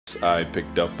I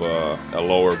picked up a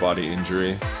lower body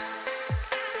injury.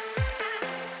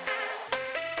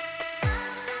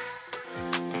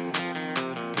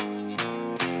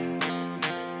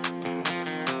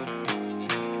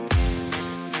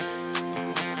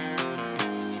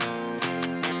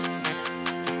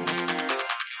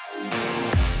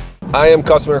 I am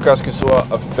Kaskisuo,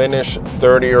 a Finnish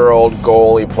 30-year-old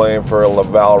goalie playing for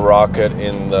Laval Rocket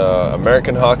in the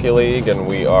American Hockey League, and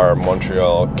we are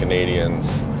Montreal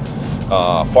Canadiens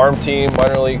farm team,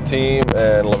 minor league team,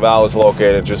 and Laval is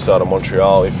located just out of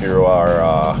Montreal. If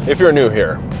you're new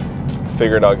here,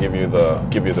 figured I'll give you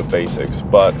the basics.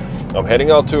 But I'm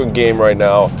heading out to a game right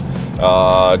now.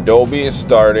 Dobie is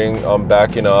starting. I'm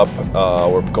backing up.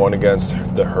 We're going against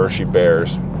the Hershey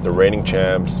Bears, the reigning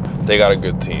champs. They got a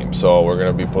good team, so we're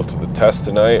gonna be put to the test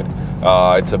tonight.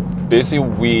 It's a busy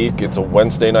week. It's a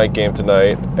Wednesday night game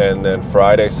tonight, and then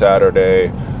Friday,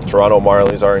 Saturday, Toronto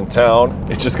Matrlies are in town.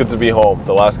 It's just good to be home.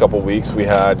 The last couple weeks we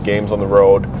had games on the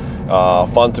road.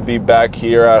 Fun to be back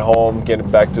here at home, getting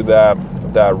back to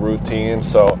that routine.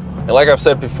 So, and like I've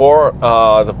said before,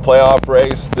 the playoff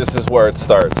race, this is where it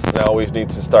starts. Now we need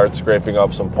to start scraping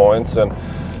up some points and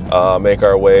make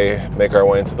our way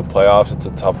into the playoffs. It's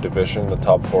a tough division. The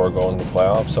top 4 go in the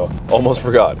playoffs. So almost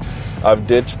forgot. I've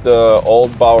ditched the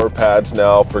old Bauer pads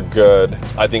now for good.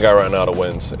 I think I ran out of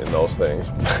wins in those things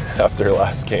after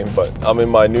last game, but I'm in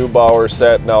my new Bauer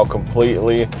set now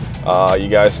completely. You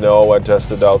guys know I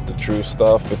tested out the True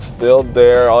stuff. It's still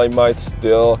there. I might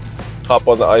still hop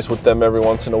on the ice with them every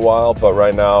once in a while, but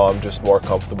right now I'm just more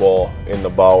comfortable in the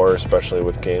Bauer, especially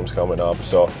with games coming up.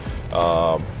 So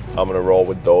I'm gonna roll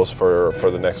with those for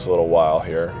the next little while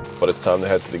here, but it's time to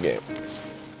head to the game.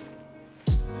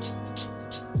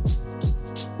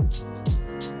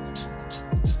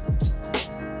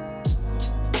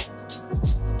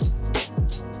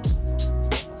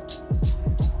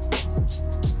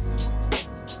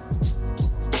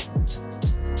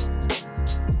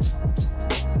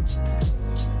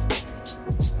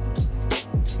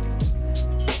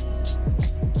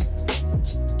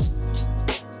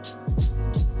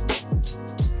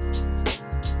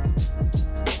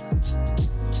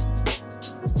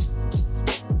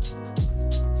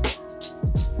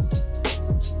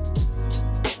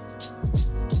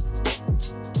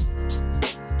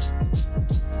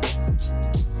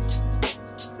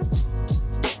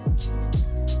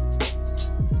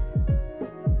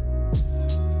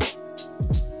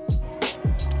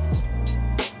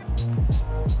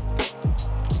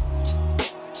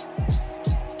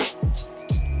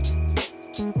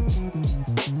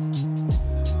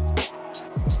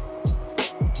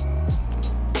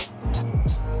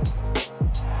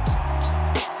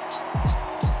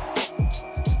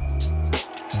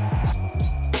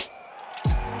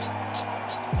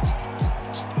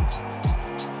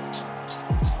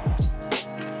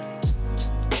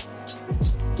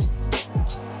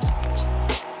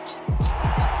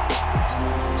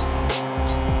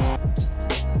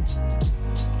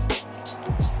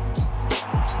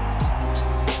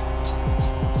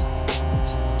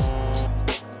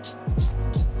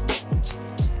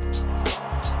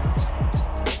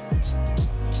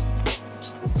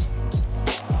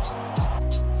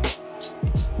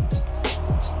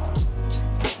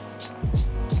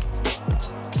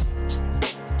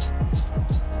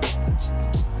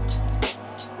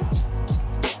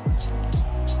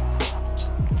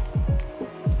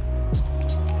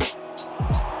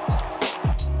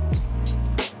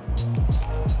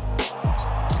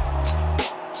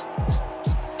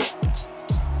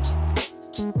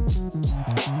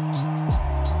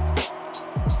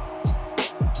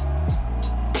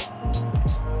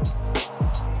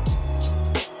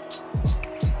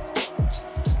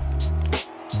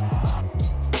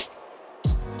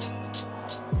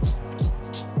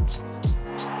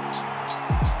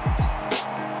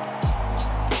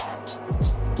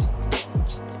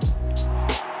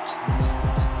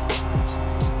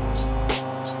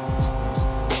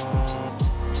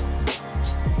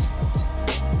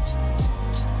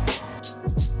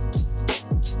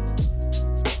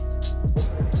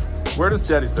 Where does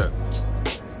Daddy sit?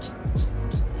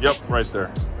 Yep, right there.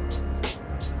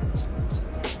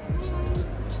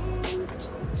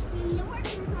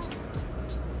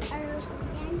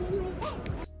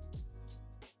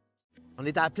 On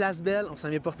est à la Place Belle, on s'en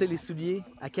vient porter les souliers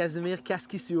à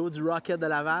Kaskisuo du Rocket de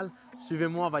Laval.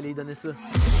 Suivez-moi, on va aller donner ça.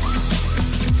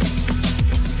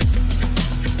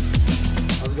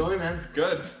 How's it going, man?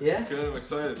 Good. Yeah? Good, I'm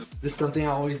excited. This is something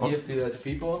I always give to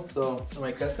people, so for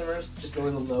my customers, just a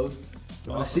little note.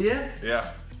 You wanna see it? Yeah,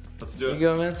 let's do it. Here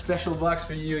you go, man. Special box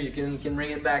for you. You can bring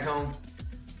it back home.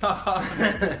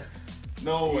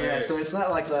 No way. Yeah, so it's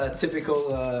not like the typical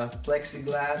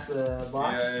plexiglass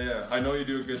box. Yeah. I know you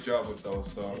do a good job with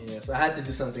those, so. Yeah, so I had to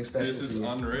do something special. This is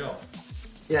unreal.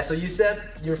 Yeah, so you said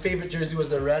your favorite jersey was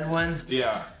the red one.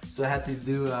 Yeah. So I had to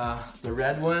do the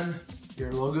red one,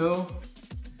 your logo,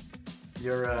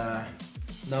 your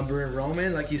number in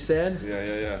Roman, like you said.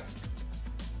 Yeah.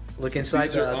 Look inside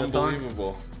These are the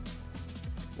unbelievable.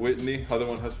 Whitney, other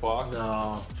one has Fox.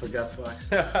 No, forgot Fox.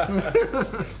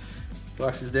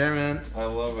 Fox is there, man. I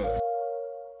love it.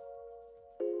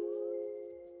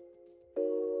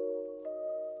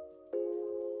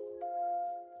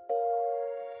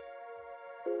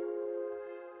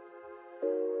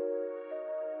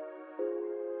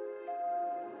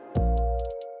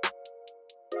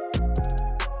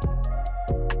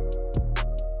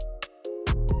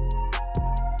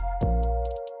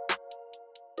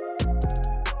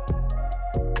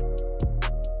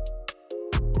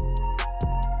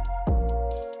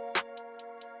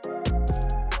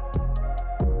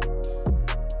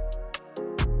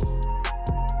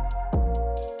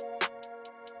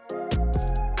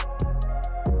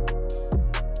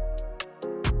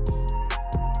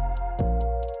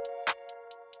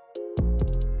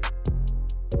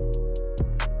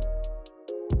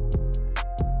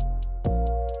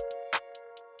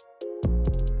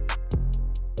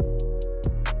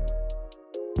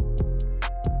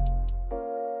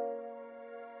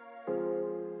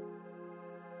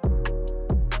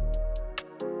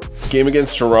 Game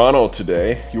against Toronto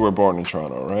today. You were born in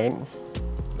Toronto, right?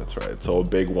 That's right, so a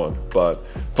big one. But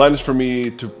plan is for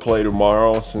me to play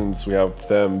tomorrow since we have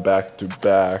them back to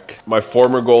back. My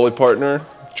former goalie partner,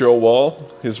 Joe Wall,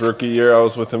 his rookie year, I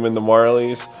was with him in the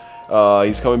Marlies.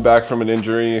 He's coming back from an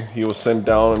injury. He was sent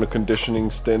down on a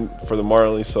conditioning stint for the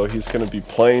Marlies, so he's gonna be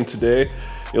playing today.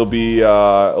 It'll be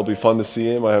fun to see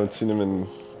him. I haven't seen him in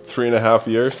 3.5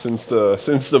 years since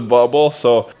the bubble,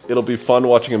 so it'll be fun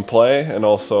watching him play and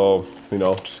also, you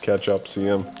know, just catch up, see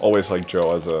him. Always like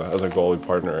Joe as a goalie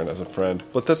partner and as a friend.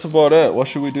 But that's about it. What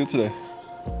should we do today?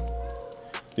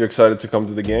 You excited to come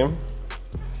to the game?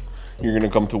 You're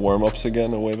gonna come to warm-ups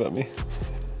again and wave at me?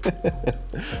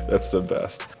 That's the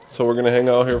best. So we're gonna hang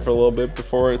out here for a little bit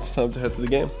before it's time to head to the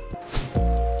game.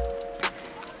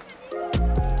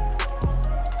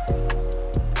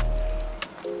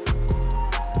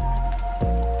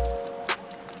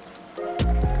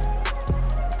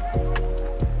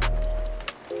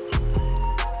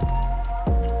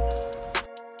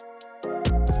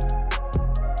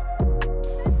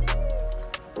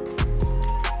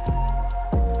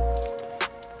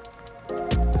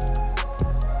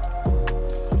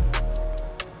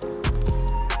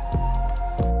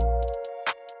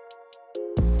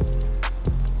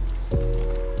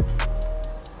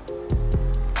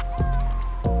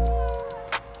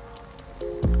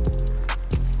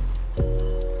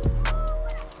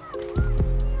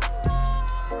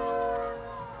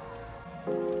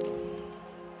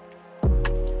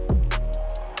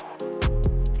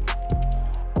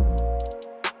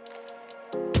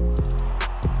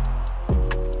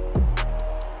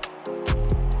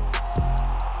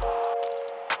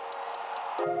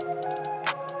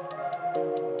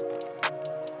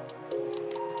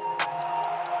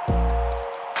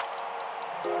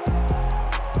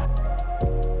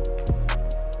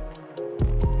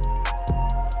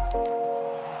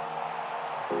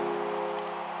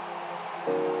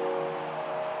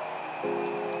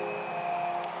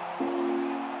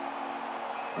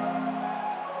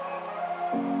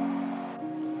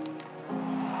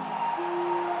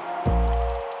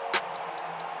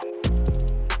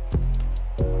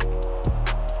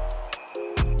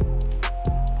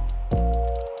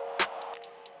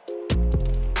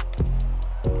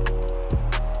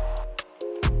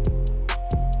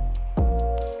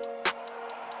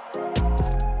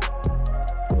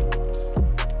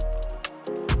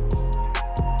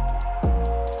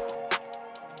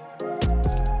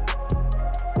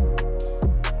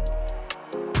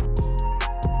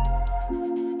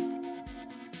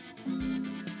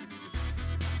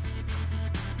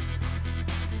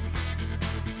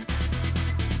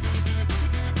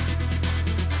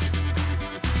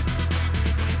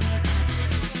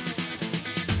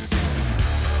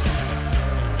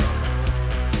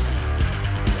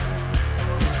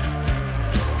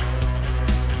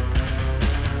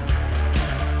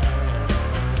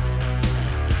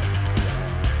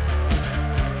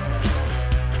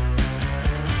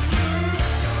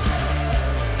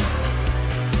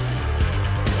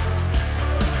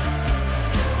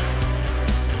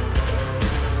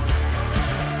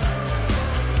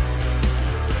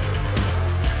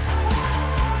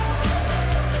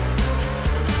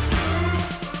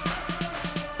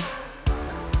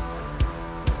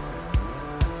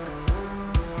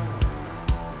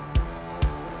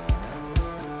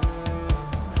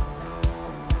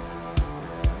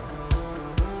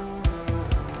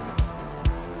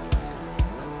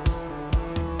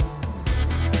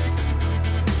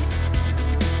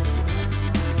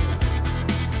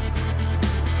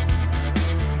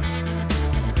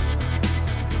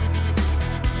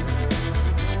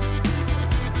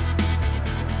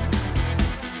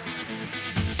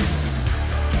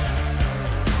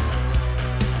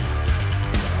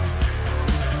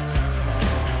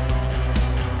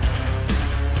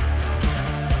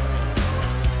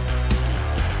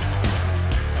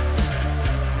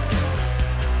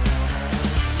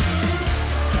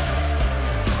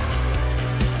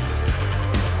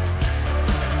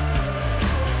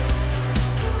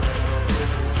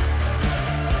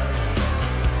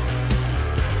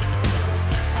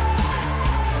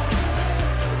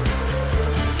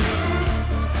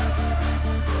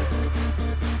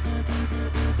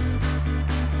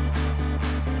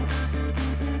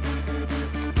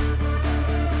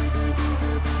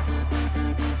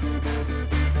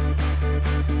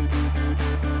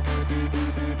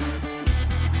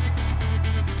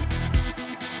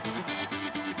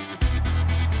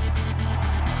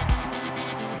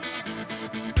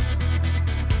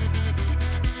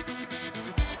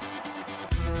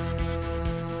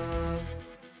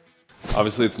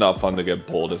 Obviously, it's not fun to get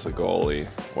pulled as a goalie.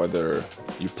 Whether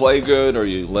you play good or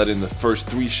you let in the first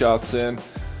 3 shots in,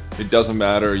 it doesn't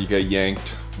matter. You get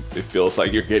yanked. It feels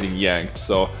like you're getting yanked.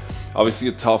 So obviously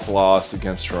a tough loss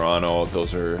against Toronto.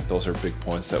 Those are big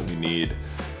points that we need.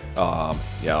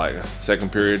 Yeah, like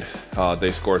second period,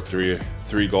 they scored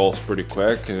three goals pretty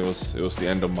quick. It was the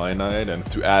end of my night. And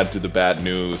to add to the bad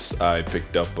news, I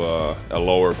picked up a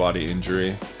lower body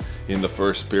injury in the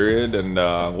first period and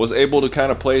was able to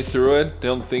kind of play through it.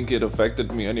 Don't think it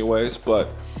affected me anyways, but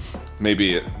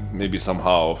maybe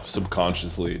somehow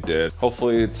subconsciously it did.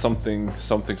 Hopefully it's something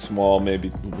small, maybe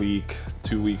week,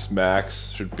 2 weeks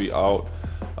max, should be out.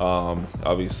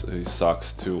 Obviously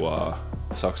sucks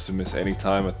to miss any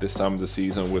time at this time of the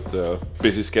season with the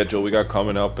busy schedule we got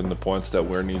coming up and the points that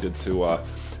we're needed to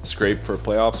scrape for a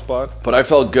playoff spot. But I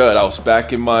felt good. I was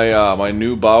back in my my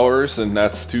new Bauers, and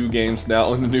that's 2 games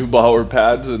now in the new Bauer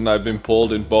pads, and I've been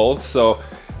pulled in both. So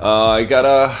I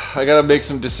gotta make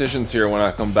some decisions here when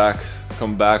I come back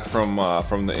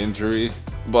from the injury.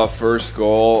 But first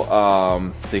goal,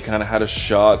 they kind of had a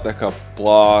shot that got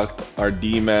blocked. Our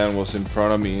D-man was in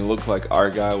front of me. It looked like our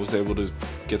guy was able to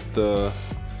get the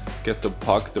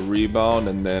puck, the rebound,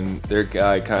 and then their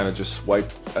guy kind of just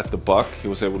swiped at the puck. He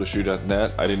was able to shoot at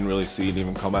net. I didn't really see it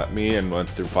even come at me and went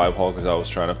through 5-hole because I was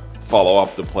trying to follow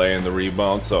up the play and the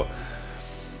rebound. So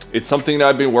it's something that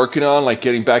I've been working on, like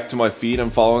getting back to my feet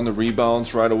and following the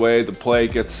rebounds right away. The play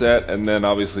gets set, and then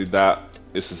obviously that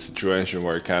is a situation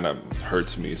where it kind of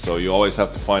hurts me. So you always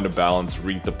have to find a balance,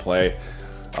 read the play.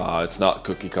 It's not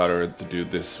cookie cutter to do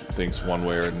this things one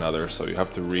way or another. So you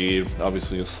have to read.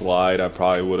 Obviously a slide, I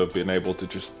probably would have been able to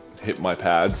just hit my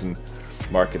pads and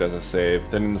mark it as a save.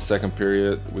 Then in the second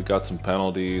period, we got some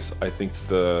penalties. I think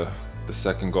the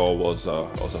second goal was a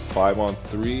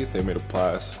 5-on-3. They made a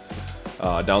pass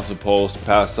down to the post,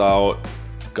 pass out,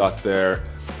 got there,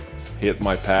 hit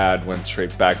my pad, went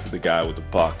straight back to the guy with the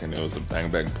puck, and it was a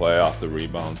bang play off the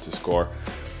rebound to score.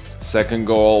 Second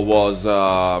goal was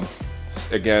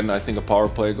again, I think a power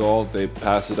play goal. They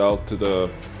passed it out to the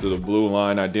blue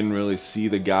line. I didn't really see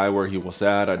the guy where he was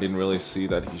at. I didn't really see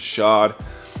that he shot.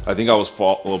 I think I was a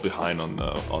little behind on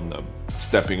the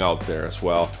stepping out there as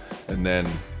well, and then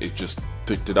it just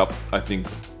picked it up, I think,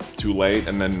 too late,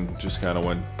 and then just kind of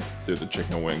went through the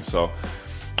chicken wing. So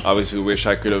obviously wish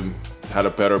I could have had a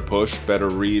better push, better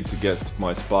read to get to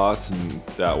my spots, and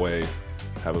that way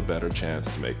have a better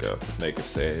chance to make a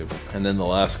save. And then the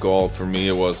last goal for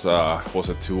me was a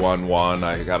 2-on-1.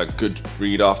 I got a good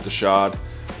read off the shot,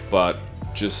 but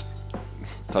just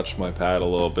touched my pad a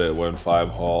little bit, went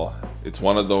 5-hole. It's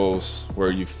one of those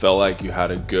where you felt like you had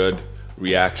a good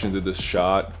reaction to this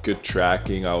shot, good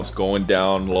tracking. I was going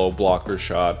down, low blocker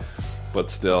shot, but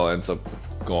still ends up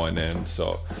going in.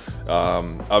 So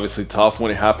obviously tough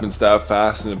when it happens that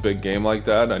fast in a big game like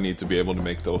that. I need to be able to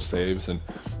make those saves, and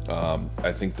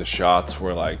I think the shots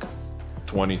were like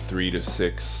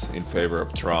 23-6 in favor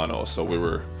of Toronto, so we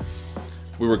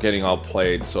were getting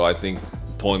outplayed. So I think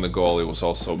pulling the goalie was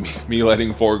also me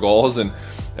letting 4 goals and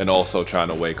also trying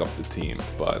to wake up the team,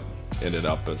 but ended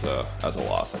up as a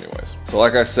loss anyways. So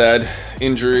like I said,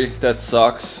 injury, that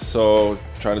sucks, so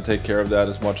trying to take care of that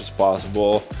as much as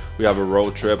possible. We have a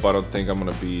road trip. I don't think I'm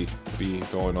gonna be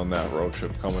going on that road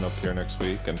trip coming up here next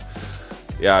week, and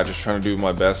yeah, just trying to do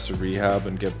my best to rehab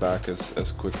and get back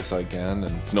as quick as I can.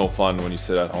 And it's no fun when you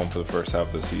sit at home for the first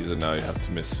half of the season. Now you have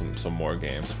to miss some more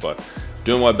games, but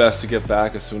doing my best to get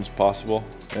back as soon as possible.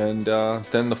 And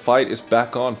then the fight is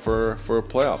back on for a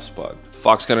playoff spot.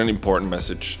 Fox got an important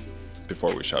message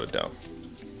before we shut it down.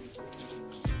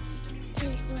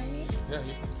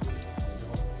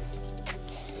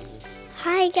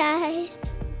 Hi guys.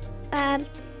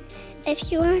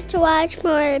 If you want to watch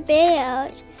more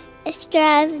videos,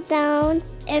 subscribe down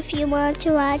if you want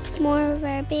to watch more of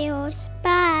our videos.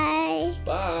 Bye.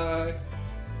 Bye.